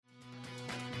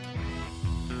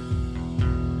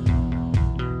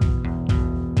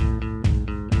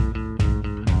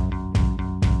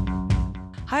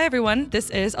Hi, everyone.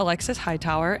 This is Alexis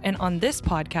Hightower, and on this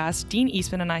podcast, Dean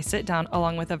Eastman and I sit down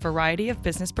along with a variety of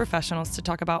business professionals to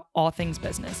talk about all things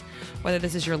business. Whether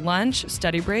this is your lunch,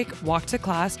 study break, walk to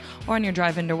class, or on your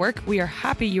drive into work, we are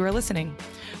happy you are listening.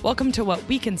 Welcome to what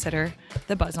we consider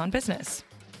the Buzz on Business.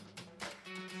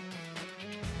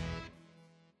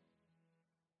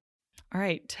 All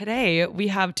right, today we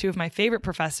have two of my favorite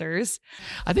professors.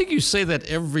 I think you say that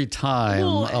every time,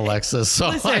 Alexis. So,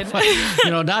 listen.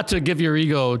 Not to give your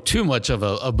ego too much of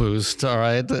a boost, all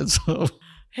right? So.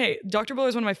 Hey, Dr. Buller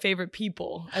is one of my favorite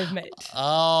people I've met.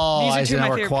 Oh, These are I two see. of my Now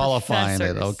we're favorite qualifying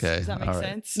professors. it. Okay. Does that make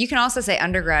sense? You can also say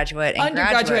undergraduate and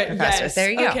graduate professor. Yes. There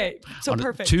you go. Okay, so On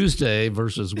perfect. Tuesday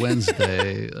versus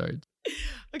Wednesday. All right.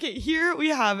 Okay, here we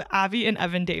have Abbey and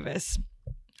Evan Davis.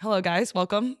 Hello, guys.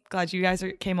 Welcome. Glad you guys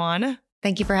came on.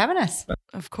 Thank you for having us.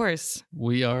 Of course.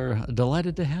 We are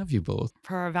delighted to have you both.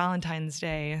 For our Valentine's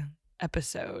Day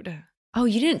episode. Oh,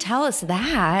 you didn't tell us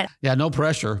that. Yeah, no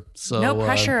pressure. So No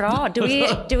pressure at all. Do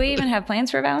we even have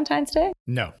plans for Valentine's Day?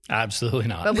 No, absolutely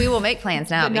not. But we will make plans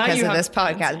now But now because you of have this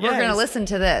podcast. plans, We're going to yes. listen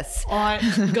to this.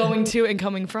 On going to and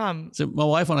coming from. So my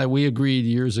wife and I, we agreed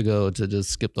years ago to just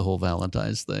skip the whole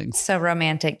Valentine's thing. So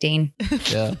romantic, Dean.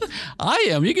 Yeah, I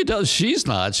am. You can tell she's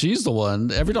not. She's the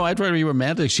one. Every time I try to be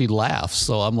romantic, she laughs.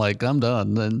 So I'm like, I'm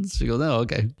done. And she goes, no,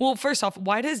 okay. Well, first off,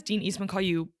 why does Dean Eastman call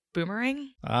you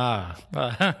Boomerang?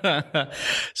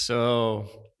 So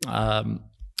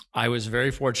I was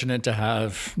very fortunate to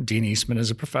have Dean Eastman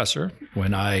as a professor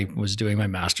when I was doing my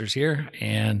master's here.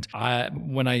 And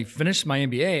when I finished my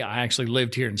MBA, I actually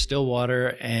lived here in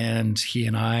Stillwater, and he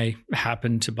and I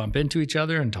happened to bump into each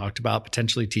other and talked about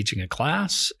potentially teaching a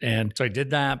class. And so I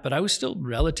did that, but I was still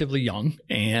relatively young,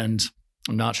 and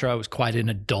I'm not sure I was quite an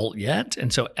adult yet.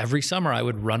 And so every summer I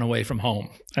would run away from home.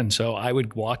 And so I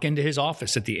would walk into his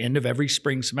office at the end of every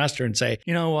spring semester and say,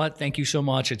 you know what, thank you so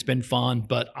much. It's been fun,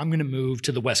 but I'm going to move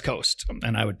to the West Coast.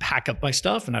 And I would pack up my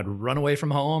stuff and I'd run away from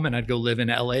home and I'd go live in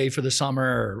LA for the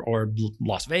summer or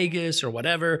Las Vegas or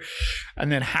whatever.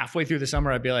 And then halfway through the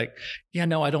summer, I'd be like, yeah,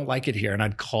 no, I don't like it here. And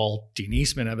I'd call Dean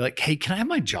Eastman. I'd be like, hey, can I have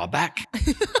my job back?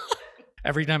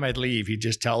 Every time I'd leave, he'd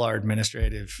just tell our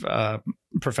administrative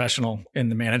professional in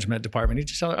the management department, he'd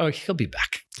just tell her, oh, he'll be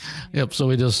back. Yep.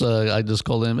 So I just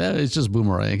called him. It's just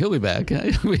Boomerang. He'll be back.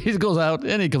 He goes out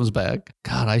and he comes back.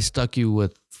 God, I stuck you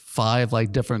with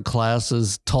 5 different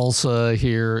classes. Tulsa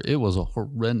here. It was a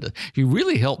horrendous. You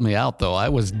really helped me out though. I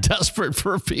was desperate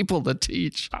for people to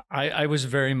teach. I was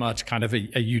very much kind of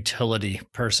a utility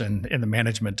person in the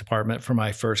management department for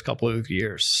my first couple of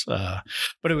years.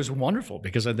 But it was wonderful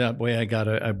because that way I got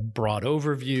a broad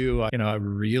overview. I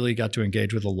really got to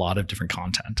engage with a lot of different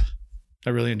content. I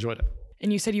really enjoyed it.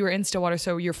 And you said you were in Stillwater,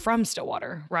 so you're from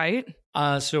Stillwater, right?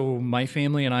 So my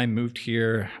family and I moved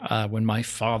here when my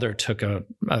father took a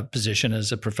position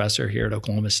as a professor here at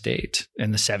Oklahoma State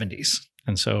in the 70s.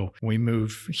 And so we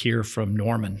moved here from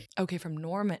Norman. Okay, from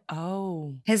Norman.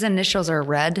 Oh. His initials are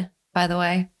red, by the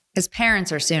way. His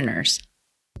parents are Sooners.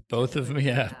 Both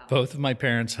of my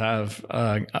parents have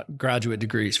graduate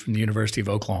degrees from the University of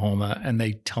Oklahoma, and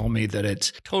they tell me that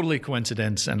it's totally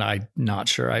coincidence, and I'm not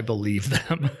sure I believe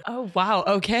them. Oh, wow.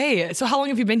 Okay. So how long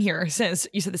have you been here since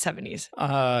you said the 70s?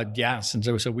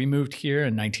 So we moved here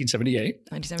in 1978.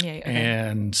 1978. Okay.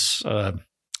 And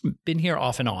been here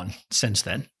off and on since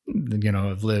then.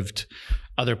 I've lived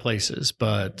other places,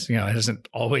 but it hasn't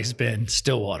always been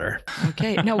Stillwater.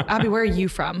 Okay. No, Abby, where are you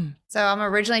from? So I'm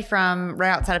originally from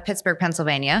right outside of Pittsburgh,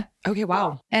 Pennsylvania. Okay,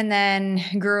 wow. And then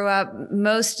grew up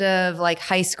most of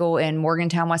high school in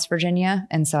Morgantown, West Virginia.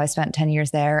 And so I spent 10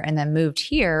 years there and then moved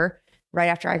here right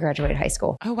after I graduated high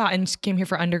school. Oh, wow. And came here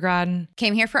for undergrad?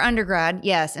 Came here for undergrad,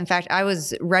 yes. In fact, I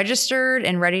was registered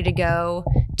and ready to go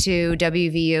to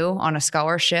WVU on a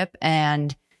scholarship.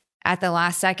 And at the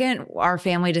last second, our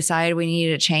family decided we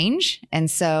needed a change. And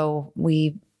so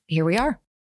here we are.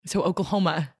 So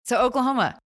Oklahoma.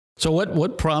 So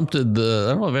what prompted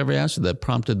I don't know if I've ever asked you that,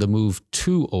 prompted the move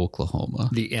to Oklahoma?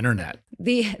 The internet.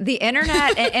 The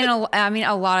internet and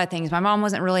a lot of things. My mom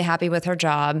wasn't really happy with her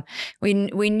job. We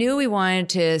knew we wanted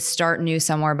to start new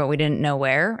somewhere, but we didn't know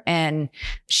where. And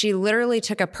she literally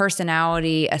took a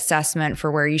personality assessment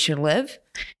for where you should live.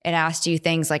 It asked you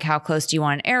things like how close do you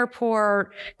want an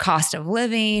airport, cost of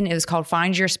living. It was called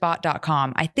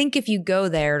findyourspot.com. I think if you go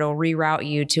there, it'll reroute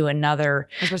you to another.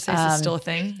 I was going to say, is this still a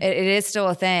thing? It is still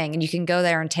a thing. And you can go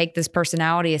there and take this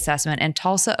personality assessment. And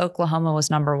Tulsa, Oklahoma was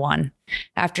number 1.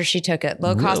 after she took it.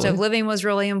 Low cost of living was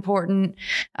really important,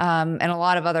 and a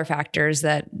lot of other factors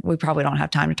that we probably don't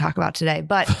have time to talk about today.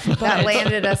 But that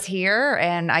landed us here,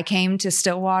 and I came to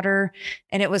Stillwater,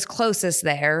 and it was closest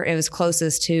there. It was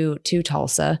closest to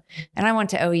Tulsa, and I went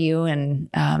to OU, and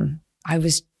I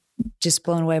was just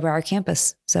blown away by our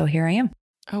campus. So here I am.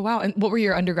 Oh, wow. And what were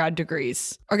your undergrad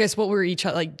degrees? Or I guess what were each,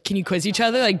 like, can you quiz each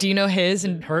other? Like, do you know his?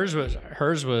 And hers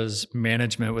was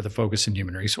management with a focus in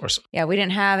human resources. Yeah, we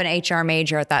didn't have an HR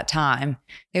major at that time.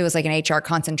 It was like an HR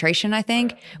concentration, I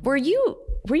think. Were you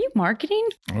marketing?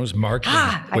 I was marketing.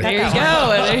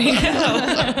 There you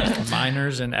go.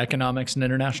 Minors in economics and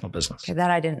international business. Okay, that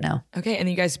I didn't know. Okay, and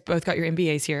you guys both got your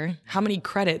MBAs here. How many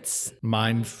credits?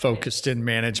 Mine focused in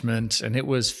management, and it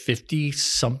was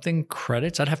 50-something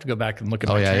credits. I'd have to go back and look at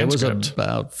my transcript. It was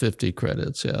about 50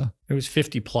 credits, yeah. It was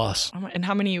 50 plus. And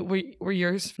how many were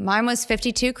yours? Mine was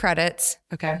 52 credits.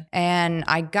 Okay. And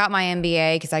I got my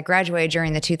MBA because I graduated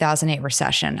during the 2008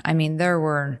 recession. I mean, there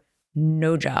were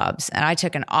no jobs. And I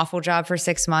took an awful job for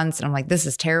 6 months, and I'm like, this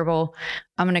is terrible.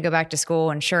 I'm going to go back to school.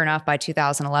 And sure enough, by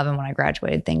 2011, when I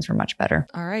graduated, things were much better.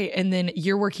 All right. And then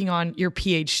you're working on your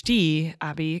PhD,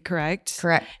 Abbey, correct?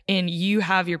 Correct. And you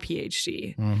have your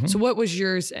PhD. Mm-hmm. So what was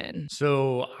yours in?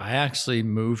 So I actually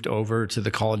moved over to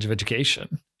the College of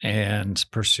Education and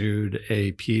pursued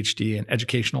a PhD in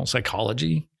educational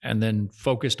psychology, and then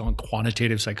focused on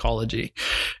quantitative psychology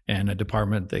and a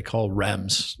department they call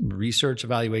REMS, Research,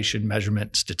 Evaluation,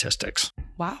 Measurement, Statistics.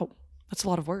 Wow. That's a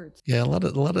lot of words. Yeah, a lot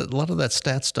of that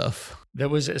stat stuff. That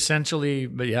was essentially,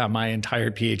 but yeah, my entire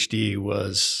PhD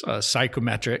was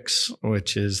psychometrics,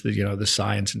 which is the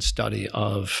science and study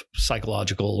of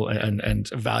psychological and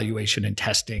evaluation and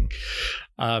testing.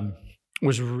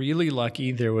 Was really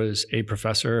lucky. There was a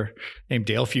professor named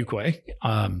Dale Fuqua,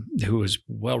 who was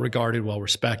well-regarded,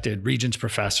 well-respected, Regents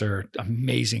professor,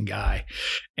 amazing guy.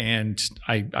 And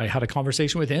I had a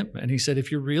conversation with him, and he said,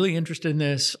 if you're really interested in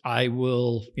this, I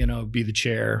will, be the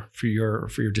chair for your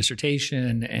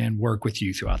dissertation and work with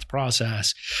you throughout the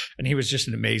process. And he was just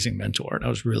an amazing mentor. And I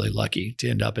was really lucky to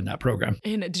end up in that program.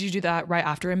 And did you do that right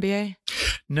after MBA?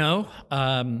 No.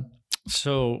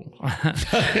 So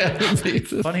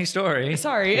funny story.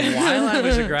 Sorry. While I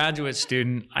was a graduate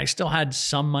student, I still had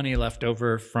some money left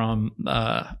over from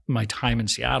my time in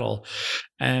Seattle.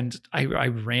 And I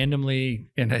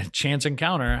randomly, in a chance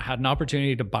encounter, had an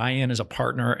opportunity to buy in as a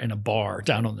partner in a bar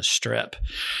down on the Strip.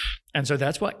 And so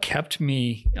that's what kept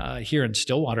me here in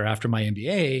Stillwater after my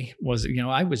MBA was,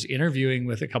 I was interviewing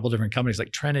with a couple different companies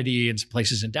like Trinity and some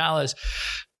places in Dallas.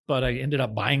 But I ended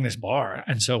up buying this bar.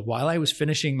 And so while I was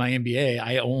finishing my MBA,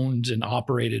 I owned and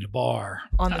operated a bar.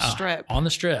 On the Strip. On the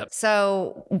Strip.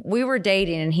 So we were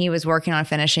dating, and he was working on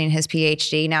finishing his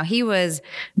PhD. Now he was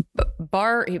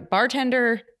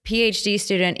bartender, PhD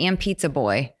student, and pizza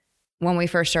boy when we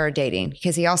first started dating,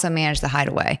 because he also managed the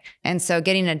Hideaway. And so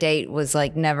getting a date was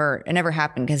like it never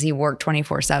happened because he worked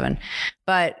 24/7.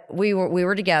 But we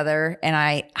were together, and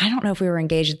I don't know if we were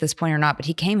engaged at this point or not, but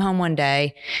he came home one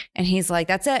day and he's like,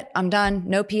 that's it. I'm done.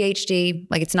 No PhD.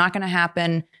 Like, it's not going to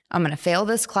happen. I'm going to fail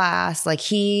this class. Like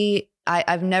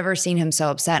I've never seen him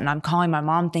so upset. And I'm calling my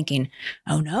mom thinking,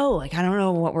 oh no, like, I don't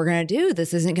know what we're going to do.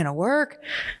 This isn't going to work.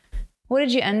 What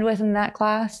did you end with in that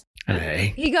class? An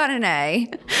A. He got an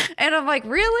A. And I'm like,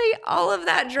 really? All of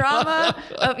that drama?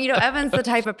 Evan's the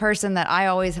type of person that I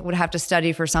always would have to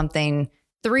study for something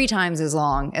 3 times as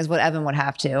long as what Evan would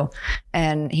have to.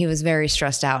 And he was very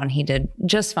stressed out, and he did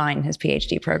just fine in his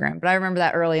PhD program. But I remember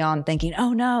that early on thinking,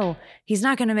 oh no, he's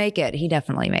not going to make it. He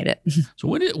definitely made it. So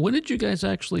when did you guys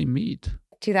actually meet?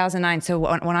 2009. So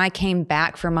when I came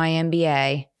back for my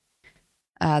MBA,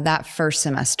 that first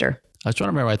semester. I was trying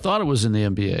to remember. I thought it was in the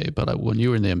MBA, but when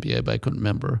you were in the MBA, but I couldn't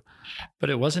remember.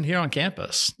 But it wasn't here on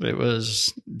campus. It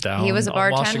was down. He was a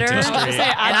bartender, on Washington Street.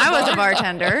 and I was a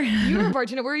bartender. You were a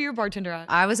bartender. Where were you a bartender at?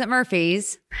 I was at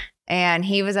Murphy's, and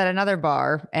he was at another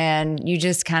bar. And you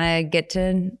just kind of get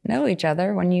to know each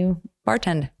other when you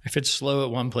bartend. If it's slow at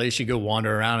one place, you go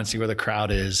wander around and see where the crowd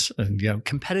is, and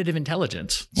competitive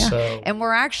intelligence. Yeah. So, and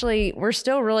we're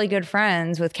still really good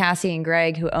friends with Cassie and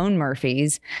Greg, who own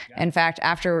Murphy's. Yeah. In fact,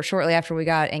 shortly after we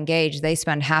got engaged, they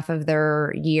spent half of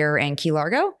their year in Key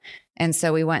Largo. And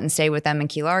so we went and stayed with them in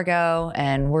Key Largo,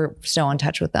 and we're still in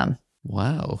touch with them.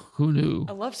 Wow, who knew?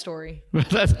 A love story.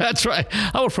 That's right.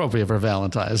 How appropriate for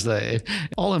Valentine's Day.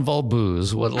 All involve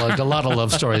booze. Like a lot of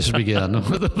love stories to begin.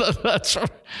 That's right.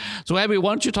 So, Abbey,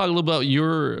 why don't you talk a little about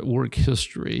your work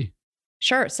history?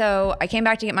 Sure. So I came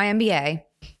back to get my MBA.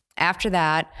 After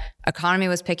that, economy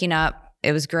was picking up.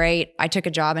 It was great. I took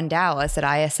a job in Dallas at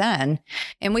ISN,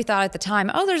 and we thought at the time,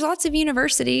 oh, there's lots of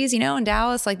universities, in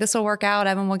Dallas, like this will work out.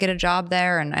 Evan will get a job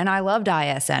there. And I loved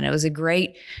ISN. It was a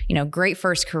great, great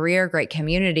first career, great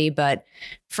community. But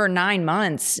for 9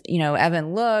 months,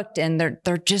 Evan looked and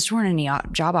there just weren't any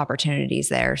job opportunities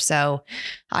there. So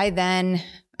I then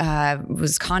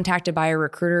was contacted by a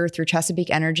recruiter through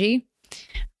Chesapeake Energy.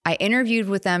 I interviewed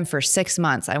with them for 6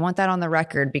 months. I want that on the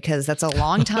record because that's a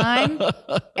long time.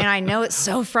 And I know it's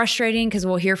so frustrating because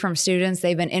we'll hear from students,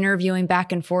 they've been interviewing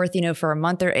back and forth, for a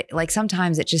month or like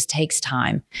sometimes it just takes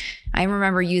time. I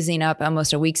remember using up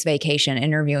almost a week's vacation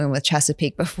interviewing with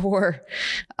Chesapeake before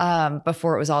it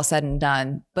was all said and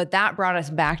done. But that brought us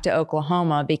back to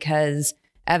Oklahoma because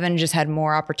Evan just had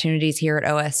more opportunities here at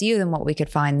OSU than what we could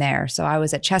find there. So I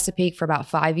was at Chesapeake for about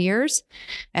 5 years,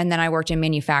 and then I worked in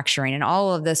manufacturing, and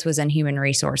all of this was in human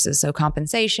resources. So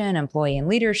compensation, employee and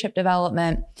leadership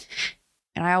development.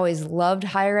 And I always loved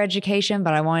higher education,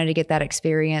 but I wanted to get that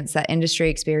experience, that industry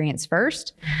experience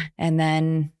first. And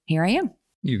then here I am.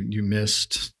 You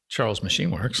missed Charles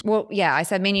Machine Works. Well, yeah, I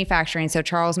said manufacturing. So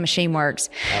Charles Machine Works.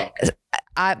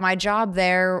 My job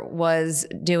there was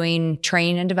doing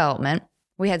training and development.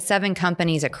 We had 7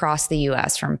 companies across the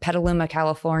U.S., from Petaluma,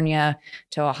 California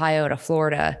to Ohio to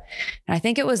Florida. And I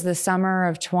think it was the summer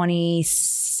of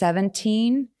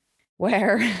 2017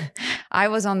 where I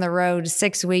was on the road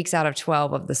 6 weeks out of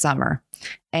 12 of the summer.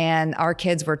 And our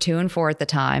kids were 2 and 4 at the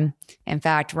time. In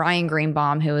fact, Ryan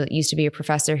Greenbaum, who used to be a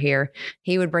professor here,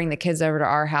 he would bring the kids over to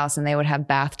our house and they would have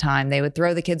bath time. They would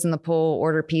throw the kids in the pool,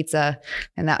 order pizza,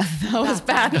 and that was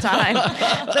bath time.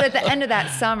 But at the end of that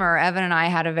summer, Evan and I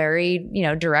had a very,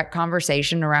 direct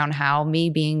conversation around how me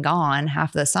being gone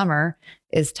half the summer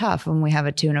is tough when we have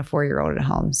a 2 and a 4-year-old at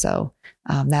home. So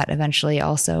that eventually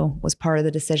also was part of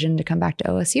the decision to come back to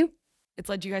OSU. It's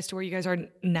led you guys to where you guys are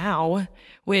now,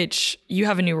 which you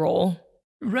have a new role.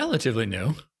 Relatively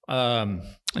new.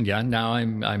 Now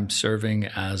I'm serving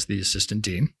as the assistant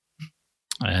dean,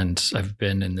 and I've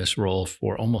been in this role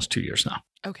for almost 2 years now.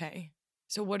 Okay.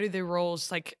 So what are the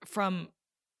roles like from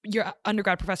your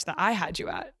undergrad professor that I had you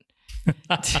at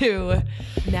to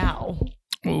now?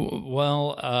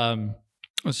 Well,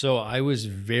 so I was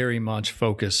very much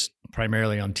focused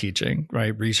primarily on teaching,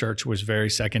 right? Research was very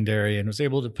secondary and was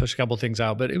able to push a couple things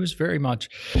out, but it was very much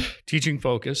teaching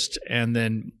focused. And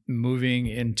then moving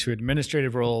into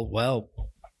administrative role, well,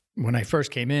 when I first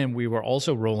came in, we were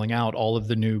also rolling out all of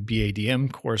the new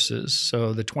BADM courses.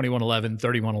 So the 2111,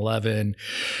 3111,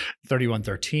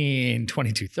 3113,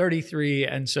 2233.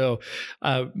 And so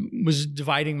was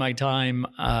dividing my time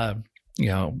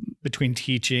between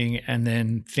teaching and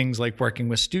then things like working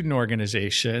with student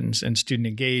organizations and student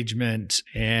engagement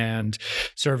and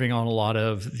serving on a lot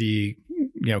of the,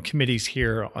 committees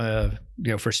here,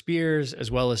 for Spears, as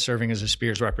well as serving as a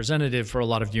Spears representative for a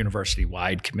lot of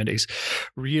university-wide committees,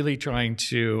 really trying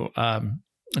to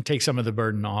take some of the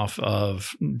burden off of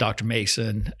Dr.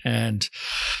 Mason. And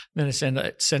then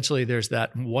essentially there's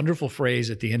that wonderful phrase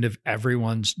at the end of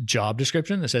everyone's job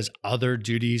description that says other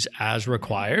duties as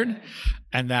required.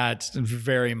 And that's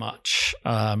very much,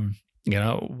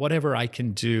 whatever I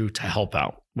can do to help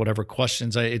out, whatever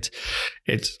questions I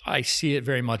see it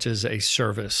very much as a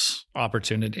service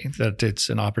opportunity, that it's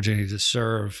an opportunity to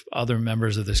serve other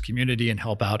members of this community and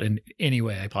help out in any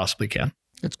way I possibly can.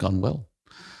 It's gone well.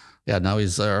 Yeah, now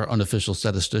he's our unofficial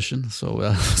statistician, so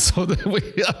that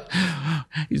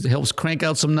he helps crank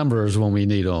out some numbers when we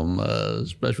need them,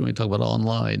 especially when we talk about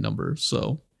online numbers.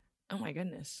 So, oh my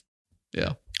goodness,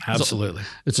 yeah, absolutely. So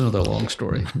it's another long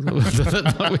story.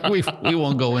 we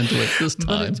won't go into it this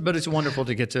time. But it's wonderful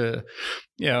to get to,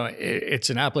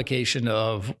 it's an application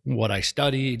of what I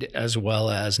studied as well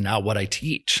as now what I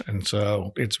teach, and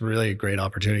so it's really a great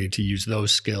opportunity to use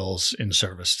those skills in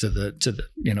service to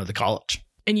the college.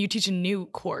 And you teach a new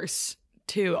course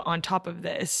too on top of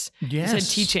this. Yes. You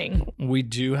said teaching. We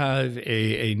do have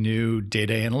a new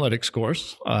data analytics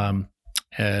course.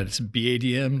 It's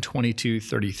BADM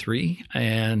 2233.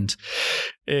 And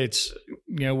it's,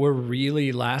 we're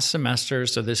really last semester.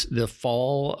 So the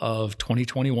fall of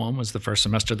 2021 was the first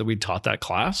semester that we taught that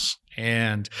class.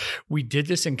 And we did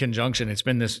this in conjunction. It's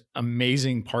been this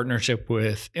amazing partnership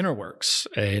with Interworks,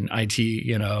 an IT,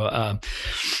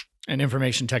 an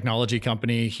information technology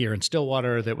company here in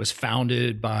Stillwater that was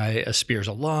founded by a Spears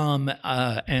alum.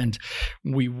 And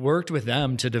we worked with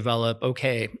them to develop,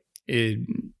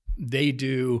 they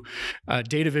do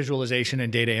data visualization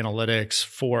and data analytics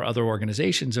for other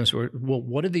organizations. And so,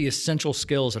 what are the essential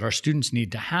skills that our students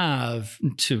need to have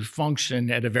to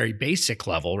function at a very basic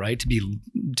level, right? To be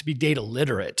to be data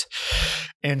literate.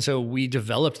 And so we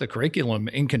developed the curriculum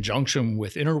in conjunction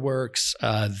with InterWorks.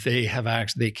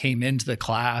 They came into the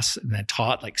class and then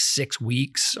taught like 6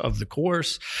 weeks of the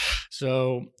course.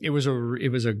 So it was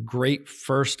a great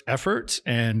first effort,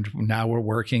 and now we're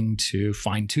working to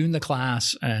fine tune the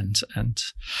class, and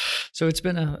so it's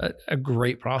been a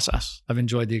great process. I've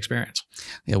enjoyed the experience.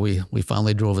 Yeah, we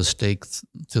finally drove a stake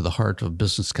to the heart of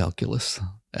business calculus.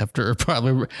 After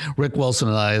probably Rick Wilson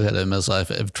and I at MSI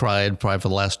have tried probably for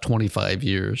the last 25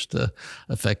 years to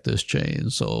affect this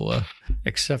change. So,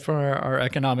 except for our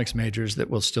economics majors that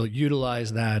will still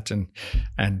utilize that, and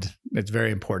it's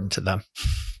very important to them.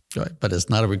 Right, but it's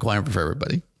not a requirement for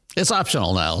everybody. It's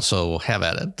optional now, so have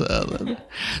at it.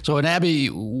 So in Abbey,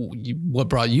 what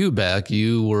brought you back?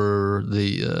 You were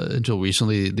until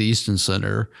recently the Easton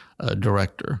Center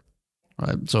director.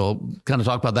 Right. So kind of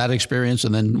talk about that experience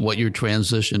and then what you're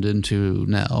transitioned into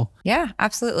now. Yeah,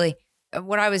 absolutely.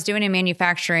 What I was doing in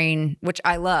manufacturing, which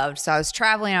I loved. So I was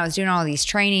traveling, I was doing all these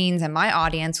trainings, and my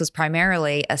audience was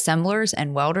primarily assemblers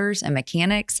and welders and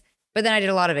mechanics. But then I did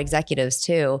a lot of executives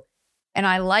too. And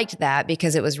I liked that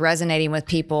because it was resonating with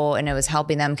people and it was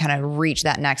helping them kind of reach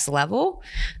that next level.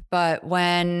 But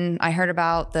when I heard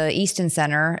about the Easton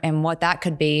Center and what that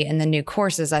could be and the new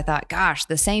courses, I thought, gosh,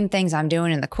 the same things I'm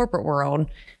doing in the corporate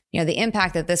world, the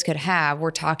impact that this could have,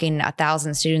 we're talking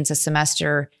 1,000 students a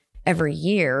semester every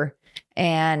year.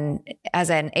 And as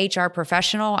an HR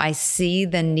professional, I see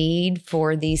the need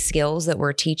for these skills that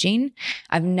we're teaching.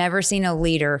 I've never seen a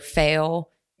leader fail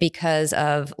because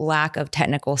of lack of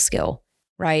technical skill,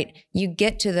 right? You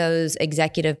get to those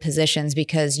executive positions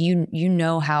because you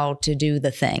know how to do the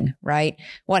thing, right?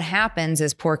 What happens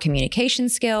is poor communication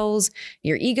skills,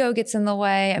 your ego gets in the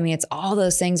way. I mean, it's all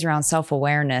those things around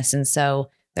self-awareness. And so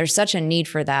there's such a need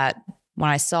for that. When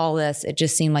I saw this, it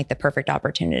just seemed like the perfect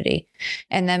opportunity.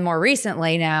 And then more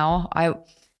recently now,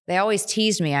 they always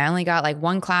teased me. I only got like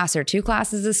 1 class or 2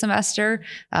 classes a semester.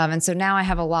 And so now I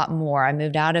have a lot more. I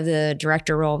moved out of the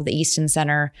director role of the Easton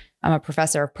Center. I'm a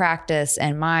professor of practice,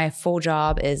 and my full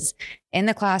job is in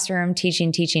the classroom,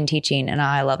 teaching, and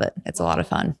I love it. It's a lot of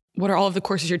fun. What are all of the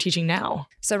courses you're teaching now?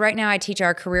 So right now I teach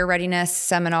our career readiness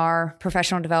seminar,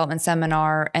 professional development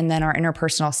seminar, and then our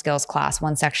interpersonal skills class,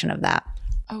 one section of that.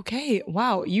 Okay.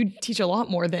 Wow. You teach a lot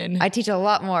more than I teach a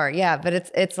lot more. Yeah, but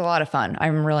it's a lot of fun.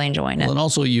 I'm really enjoying it. And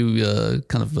also you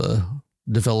kind of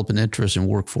develop an interest in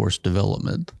workforce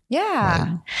development. Yeah.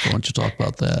 Right? So why don't you talk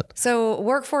about that? So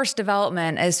workforce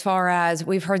development, as far as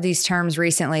we've heard these terms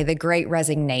recently, the Great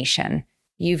Resignation.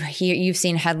 You've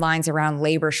seen headlines around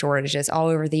labor shortages all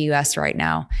over the U.S. right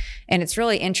now. And it's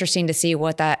really interesting to see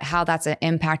how that's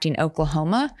impacting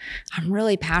Oklahoma. I'm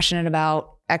really passionate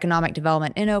about economic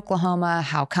development in Oklahoma,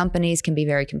 how companies can be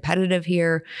very competitive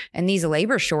here. And these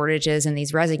labor shortages and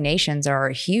these resignations are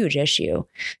a huge issue.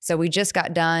 So we just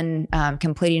got done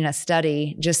completing a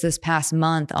study just this past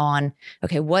month on,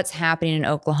 okay, what's happening in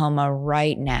Oklahoma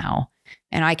right now?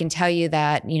 And I can tell you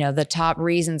that, the top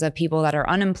reasons of people that are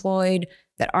unemployed,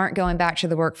 that aren't going back to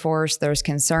the workforce, there's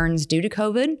concerns due to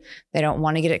COVID. They don't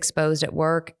want to get exposed at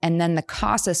work. And then the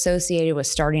costs associated with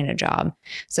starting a job.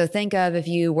 So think of if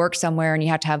you work somewhere and you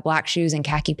have to have black shoes and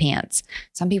khaki pants.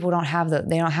 Some people don't have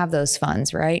those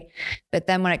funds, right? But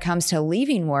then when it comes to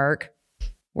leaving work,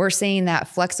 we're seeing that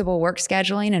flexible work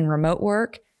scheduling and remote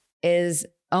work is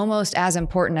almost as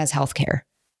important as healthcare.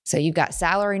 So you've got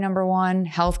salary, number 1,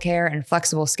 healthcare, and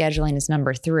flexible scheduling is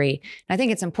number 3. And I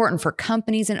think it's important for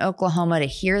companies in Oklahoma to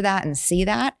hear that and see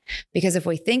that, because if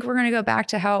we think we're going to go back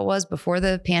to how it was before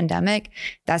the pandemic,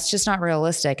 that's just not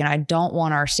realistic. And I don't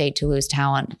want our state to lose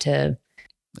talent to.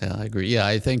 Yeah, I agree. Yeah,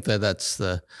 I think that's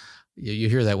you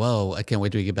hear that, well, I can't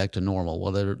wait to get back to normal.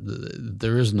 Well,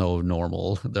 there is no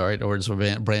normal, right? Or it's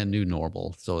a brand new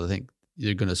normal. So I think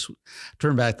you're going to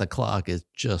turn back the clock is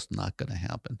just not going to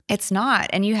happen. It's not.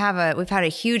 And we've had a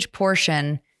huge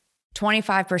portion,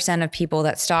 25% of people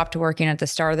that stopped working at the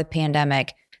start of the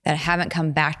pandemic that haven't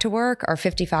come back to work are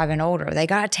 55 and older. They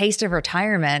got a taste of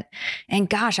retirement, and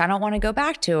gosh, I don't want to go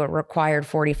back to a required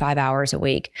 45 hours a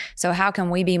week. So how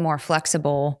can we be more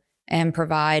flexible and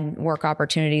provide work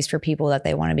opportunities for people that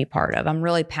they want to be part of? I'm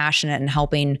really passionate in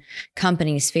helping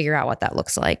companies figure out what that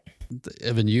looks like.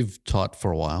 Evan, you've taught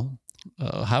for a while.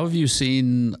 How have you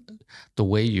seen the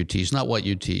way you teach, not what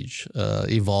you teach,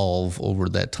 evolve over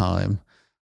that time?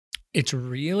 It's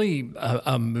really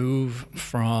a move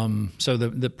from, so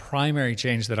the primary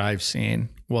change that I've seen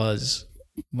was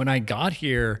when I got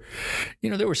here,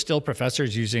 there were still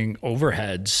professors using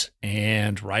overheads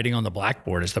and writing on the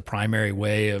blackboard as the primary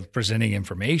way of presenting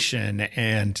information.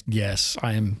 And yes,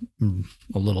 I'm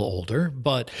a little older,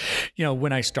 but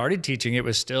when I started teaching, it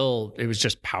was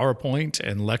just PowerPoint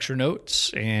and lecture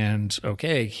notes and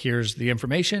okay, here's the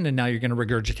information. And now you're going to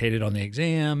regurgitate it on the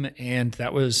exam. And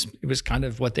it was kind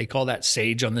of what they call that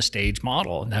sage on the stage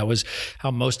model. And that was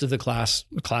how most of the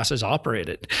classes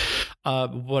operated.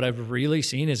 What I've really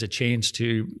seen is a change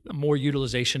to more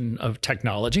utilization of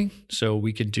technology. So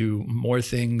we can do more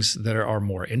things that are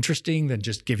more interesting than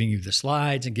just giving you the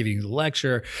slides and giving you the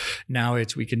lecture. Now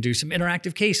we can do some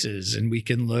interactive cases, and we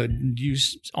can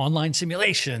use online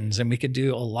simulations, and we can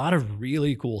do a lot of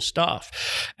really cool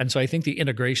stuff. And so I think the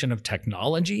integration of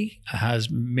technology has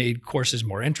made courses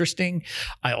more interesting.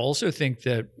 I also think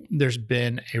that there's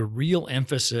been a real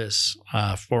emphasis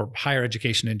for higher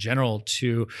education in general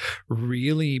to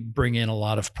really bring in a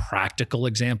lot of practical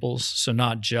examples. So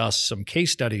not just some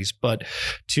case studies, but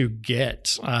to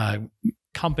get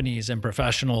companies and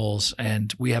professionals,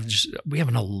 and we have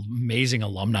an amazing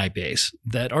alumni base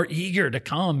that are eager to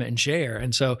come and share.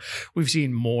 And so we've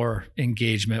seen more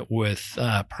engagement with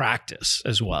practice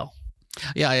as well.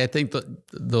 Yeah, I think that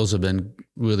those have been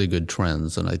really good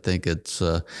trends. And I think it's,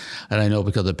 and I know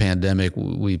because of the pandemic,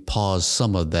 we paused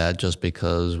some of that just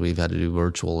because we've had to do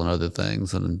virtual and other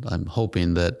things. And I'm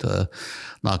hoping that,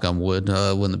 knock on wood,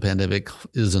 when the pandemic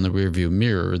is in the rearview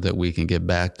mirror, that we can get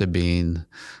back to being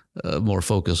more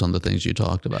focused on the things you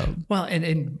talked about. Well,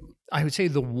 and I would say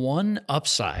the one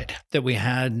upside that we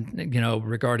had,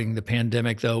 regarding the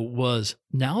pandemic, though, was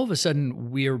now all of a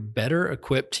sudden we're better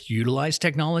equipped to utilize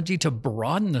technology to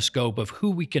broaden the scope of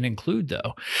who we can include,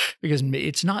 though, because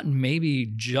it's not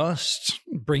maybe just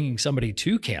bringing somebody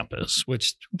to campus,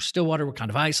 which Stillwater, we're kind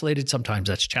of isolated. Sometimes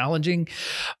that's challenging.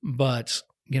 But,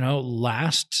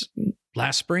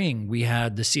 last spring, we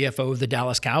had the CFO of the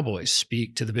Dallas Cowboys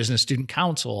speak to the Business Student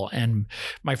Council, and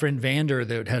my friend Vander,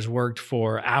 that has worked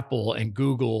for Apple and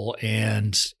Google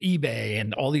and eBay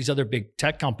and all these other big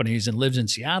tech companies and lives in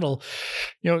Seattle,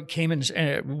 came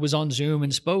and was on Zoom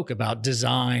and spoke about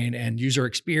design and user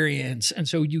experience. And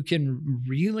so you can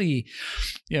really,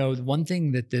 one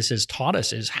thing that this has taught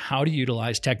us is how to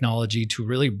utilize technology to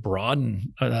really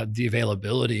broaden the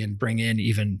availability and bring in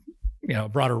even a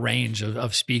broader range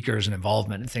of speakers and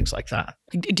involvement and things like that.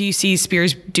 Do you see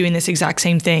Spears doing this exact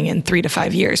same thing in 3 to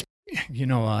 5 years? You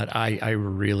know what? I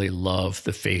really love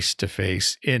the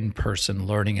face-to-face, in-person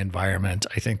learning environment.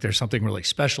 I think there's something really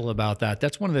special about that.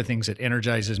 That's one of the things that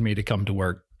energizes me to come to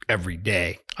work every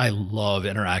day. I love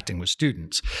interacting with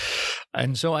students.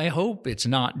 And so I hope it's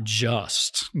not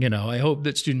just, I hope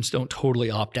that students don't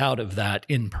totally opt out of that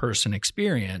in-person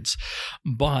experience,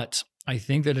 but I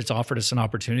think that it's offered us an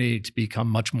opportunity to become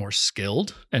much more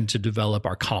skilled and to develop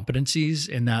our competencies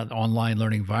in that online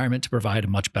learning environment to provide a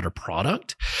much better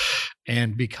product.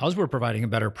 And because we're providing a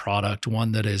better product,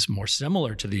 one that is more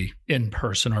similar to the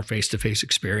in-person or face-to-face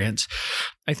experience,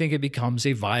 I think it becomes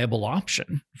a viable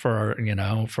option for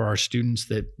our students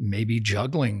that may be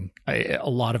juggling a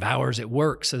lot of hours at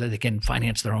work so that they can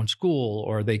finance their own school,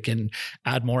 or they can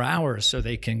add more hours so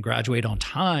they can graduate on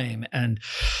time. And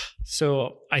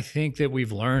so I think that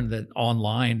we've learned that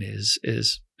online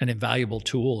is an invaluable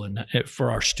tool for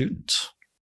our students.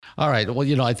 All right.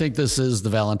 Well, I think this is the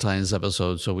Valentine's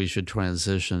episode, so we should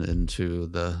transition into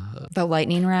the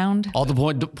lightning round. All the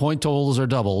point totals are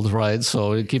doubled, right?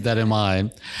 So keep that in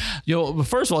mind.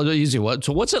 First of all, the easy one.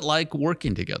 So what's it like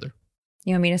working together?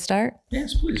 You want me to start?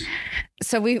 Yes, please.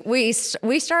 So we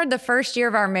started the first year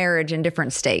of our marriage in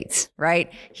different states,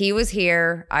 right? He was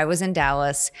here, I was in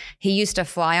Dallas. He used to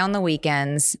fly on the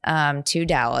weekends to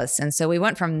Dallas. And so we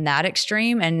went from that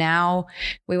extreme, and now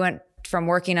we went from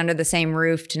working under the same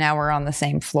roof to now we're on the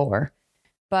same floor.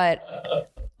 But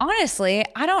honestly,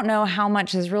 I don't know how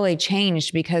much has really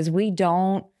changed because we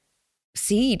don't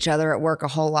see each other at work a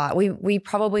whole lot. We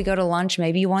probably go to lunch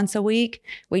maybe once a week.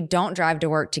 We don't drive to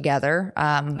work together.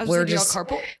 We're just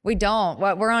carpool? We don't.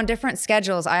 We're on different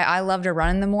schedules. I love to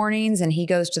run in the mornings, and he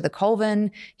goes to the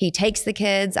Colvin. He takes the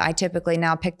kids. I typically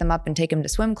now pick them up and take them to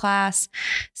swim class.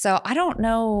 So I don't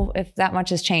know if that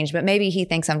much has changed, but maybe he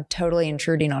thinks I'm totally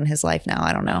intruding on his life now.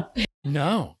 I don't know.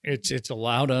 No, it's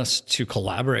allowed us to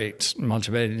collaborate much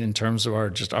of it in terms of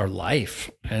our life.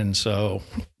 And so,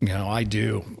 I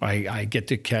get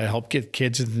to help get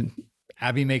kids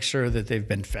Abbey makes sure that they've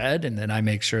been fed, and then I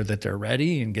make sure that they're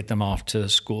ready and get them off to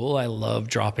school. I love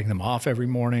dropping them off every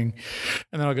morning,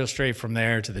 and then I'll go straight from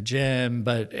there to the gym,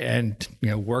 and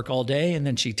work all day. And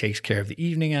then she takes care of the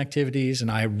evening activities,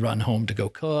 and I run home to go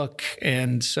cook.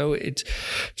 And so it's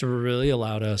really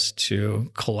allowed us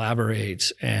to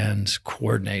collaborate and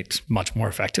coordinate much more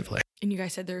effectively. And you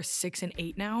guys said there's 6 and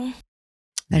 8 now?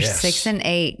 There's Yes. 6 and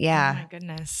 8. Yeah. Oh my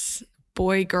goodness.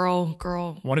 Boy, girl.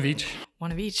 One of each.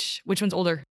 One of each. Which one's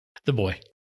older? The boy.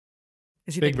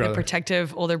 Is he Big the brother.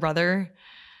 protective older brother?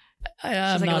 I'm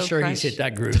like a not little sure crush. he's hit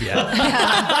that groove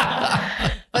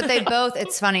yet. But they both,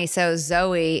 it's funny. So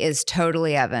Zoe is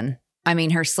totally Evan. I mean,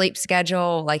 her sleep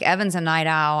schedule, like Evan's a night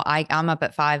owl. I'm up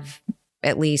at 5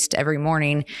 at least every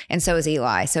morning. And so is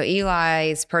Eli. So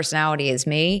Eli's personality is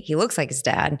me. He looks like his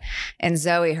dad. And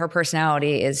Zoe, her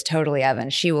personality is totally Evan.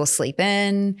 She will sleep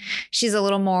in. She's a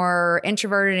little more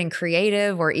introverted and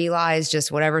creative, where Eli is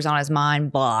just whatever's on his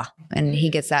mind, blah. And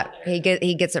he gets that. He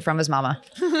gets it from his mama.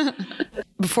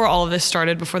 Before all of this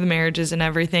started, before the marriages and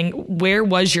everything, where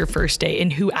was your first date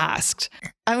and who asked?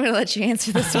 I'm going to let you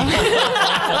answer this one.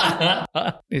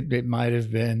 It might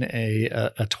have been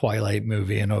a Twilight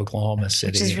movie in Oklahoma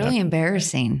City. Which is really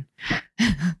embarrassing.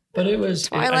 But it was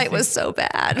Twilight was so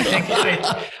bad.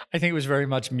 I think it was very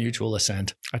much mutual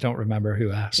assent. I don't remember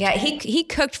who asked. Yeah, he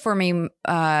cooked for me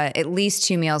at least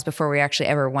 2 meals before we actually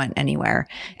ever went anywhere.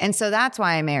 And so that's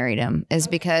why I married him, is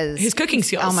because His cooking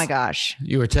skills. Oh my gosh.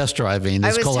 You were test driving I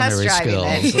his was culinary test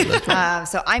driving skills. it.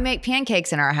 So I make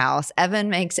pancakes in our house. Evan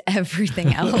makes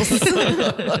everything else.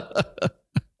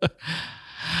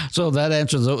 So that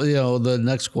answers, the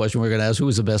next question we're going to ask: who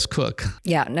is the best cook?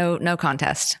 Yeah, no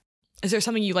contest. Is there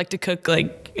something you like to cook?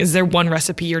 Like, is there one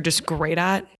recipe you're just great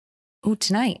at? Ooh,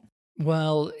 tonight.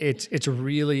 Well, it's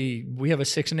really, we have a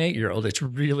 6 and 8-year-old. It's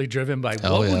really driven by what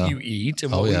Oh, yeah. will you eat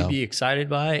and what will you be excited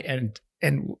by.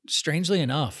 And strangely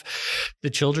enough,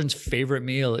 the children's favorite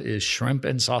meal is shrimp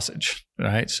and sausage,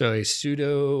 right? So a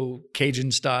pseudo Cajun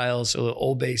style, so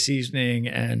Old Bay seasoning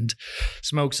and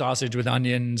smoked sausage with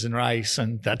onions and rice.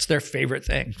 And that's their favorite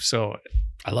thing. So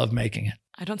I love making it.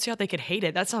 I don't see how they could hate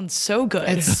it. That sounds so good.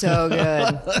 It's so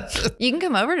good. You can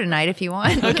come over tonight if you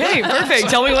want. Okay, perfect.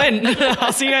 Tell me when.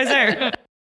 I'll see you guys there.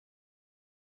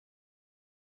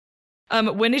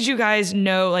 When did you guys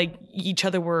know like each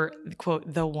other were,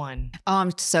 quote, the one? Oh,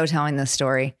 I'm so telling this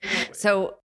story.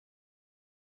 So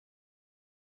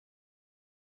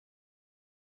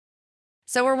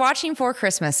we're watching Four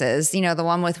Christmases, the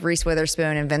one with Reese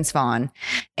Witherspoon and Vince Vaughn,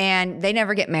 and they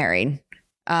never get married.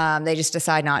 They just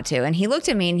decide not to. And he looked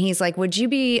at me and he's like, would you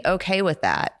be okay with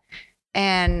that?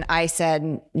 And I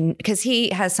said, because he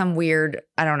has some weird,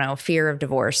 I don't know, fear of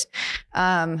divorce.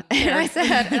 And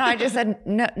I just said,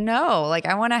 no, like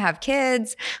I want to have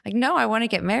kids. Like, no, I want to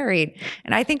get married.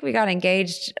 And I think we got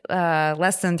engaged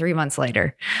less than 3 months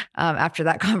later after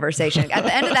that conversation. At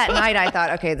the end of that night, I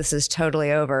thought, okay, this is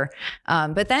totally over.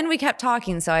 But then we kept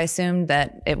talking. So I assumed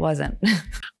that it wasn't.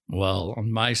 Well,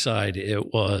 on my side,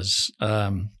 it was,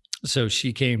 so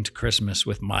she came to Christmas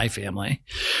with my family.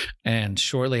 And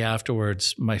shortly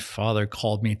afterwards, my father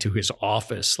called me to his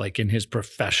office, like in his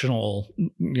professional,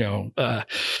 in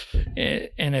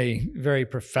a very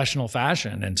professional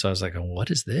fashion. And so I was like, what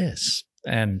is this?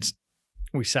 And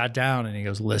we sat down and he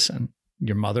goes, listen,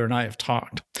 your mother and I have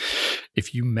talked.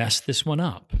 If you mess this one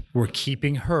up, we're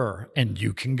keeping her and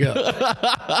you can go.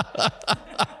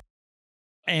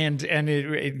 And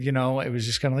it was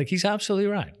just kind of like, he's absolutely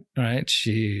right. Right.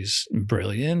 She's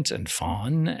brilliant and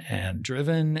fun and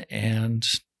driven. And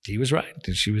he was right.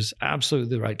 She was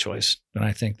absolutely the right choice. And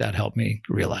I think that helped me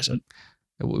realize it.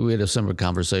 We had a similar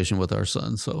conversation with our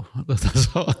son, so I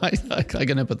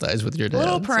can empathize with your dad. A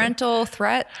little parental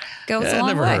threat goes a long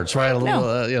way. It never hurts, right? A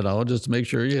little, just to make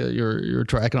sure you're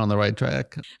tracking on the right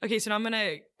track. Okay, so now I'm going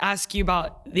to ask you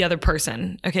about the other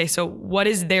person. Okay, so what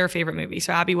is their favorite movie?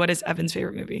 So Abby, what is Evan's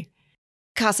favorite movie?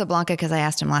 Casablanca, because I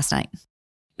asked him last night.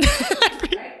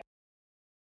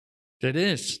 It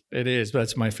is.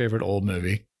 That's my favorite old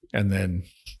movie. And then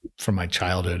from my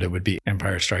childhood, it would be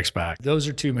Empire Strikes Back. Those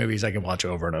are 2 movies I can watch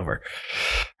over and over.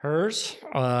 Hers,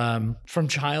 from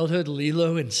childhood,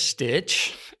 Lilo and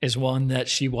Stitch is one that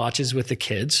she watches with the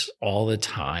kids all the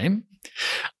time.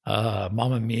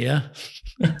 Mamma Mia.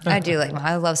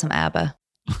 I love some ABBA.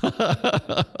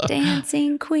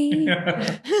 Dancing Queen.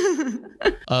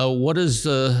 What is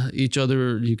each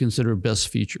other you consider best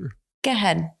feature? Go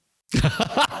ahead.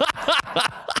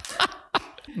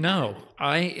 No,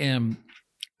 I am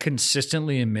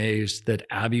consistently amazed that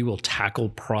Abbey will tackle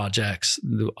projects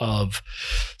of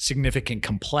significant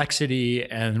complexity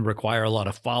and require a lot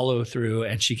of follow through.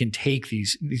 And she can take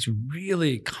these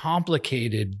really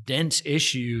complicated, dense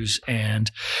issues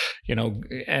and,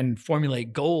 and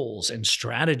formulate goals and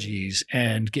strategies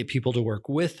and get people to work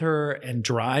with her and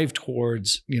drive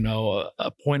towards,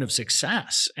 a point of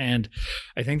success. And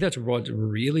I think that's what's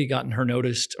really gotten her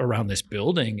noticed around this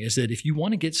building, is that if you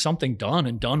want to get something done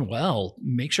and done well,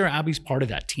 make sure Abbey's part of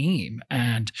that team.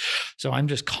 And so I'm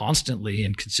just constantly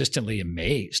and consistently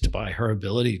amazed by her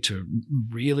ability to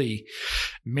really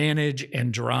manage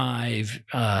and drive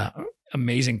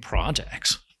amazing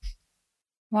projects.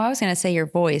 Well, I was going to say your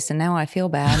voice, and now I feel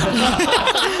bad.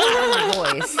 Your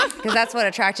voice, because that's what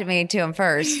attracted me to him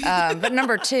first. But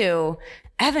number two,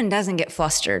 Evan doesn't get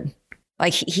flustered.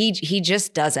 Like he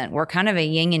just doesn't. We're kind of a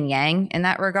yin and yang in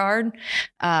that regard.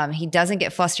 He doesn't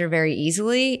get flustered very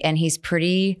easily, and he's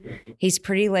pretty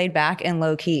laid back and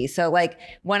low key. So like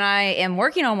when I am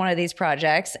working on one of these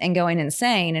projects and going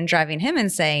insane and driving him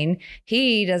insane,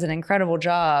 he does an incredible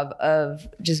job of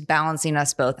just balancing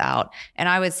us both out. And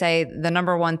I would say the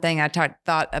number one thing I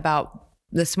thought about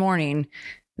this morning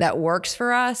that works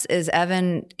for us is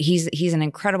Evan. He's an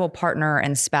incredible partner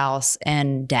and spouse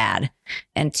and dad.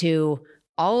 And to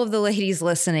all of the ladies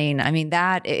listening, I mean,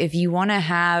 that if you want to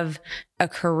have a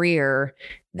career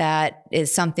that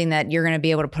is something that you're going to be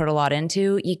able to put a lot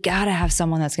into, you got to have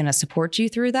someone that's going to support you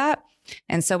through that.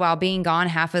 And so while being gone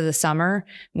half of the summer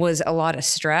was a lot of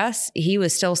stress, he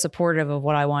was still supportive of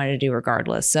what I wanted to do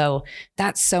regardless. So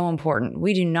that's so important.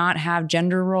 We do not have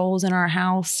gender roles in our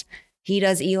house. He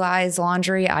does Eli's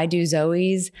laundry. I do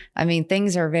Zoe's. I mean,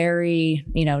 things are very,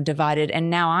 divided. And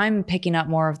now I'm picking up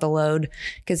more of the load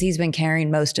because he's been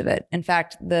carrying most of it. In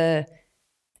fact, the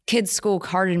kids' school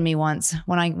carded me once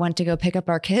when I went to go pick up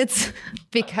our kids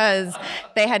because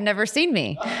they had never seen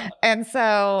me. And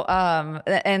so,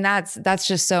 and that's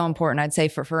just so important. I'd say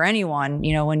for anyone,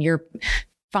 when you're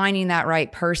finding that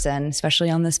right person, especially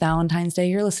on this Valentine's Day,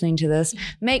 you're listening to this,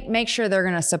 make sure they're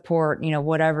going to support,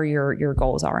 whatever your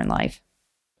goals are in life.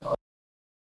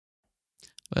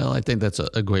 Well, I think that's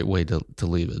a great way to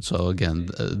leave it. So again,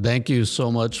 thank you so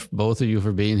much, both of you,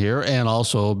 for being here and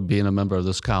also being a member of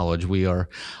this college. We are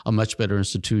a much better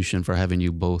institution for having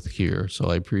you both here. So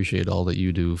I appreciate all that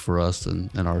you do for us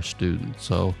and our students.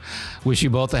 So wish you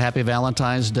both a happy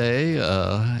Valentine's Day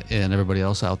and everybody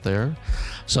else out there.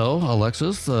 So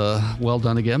Alexis, well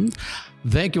done again.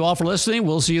 Thank you all for listening.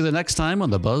 We'll see you the next time on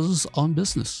The Buzz on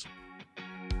Business.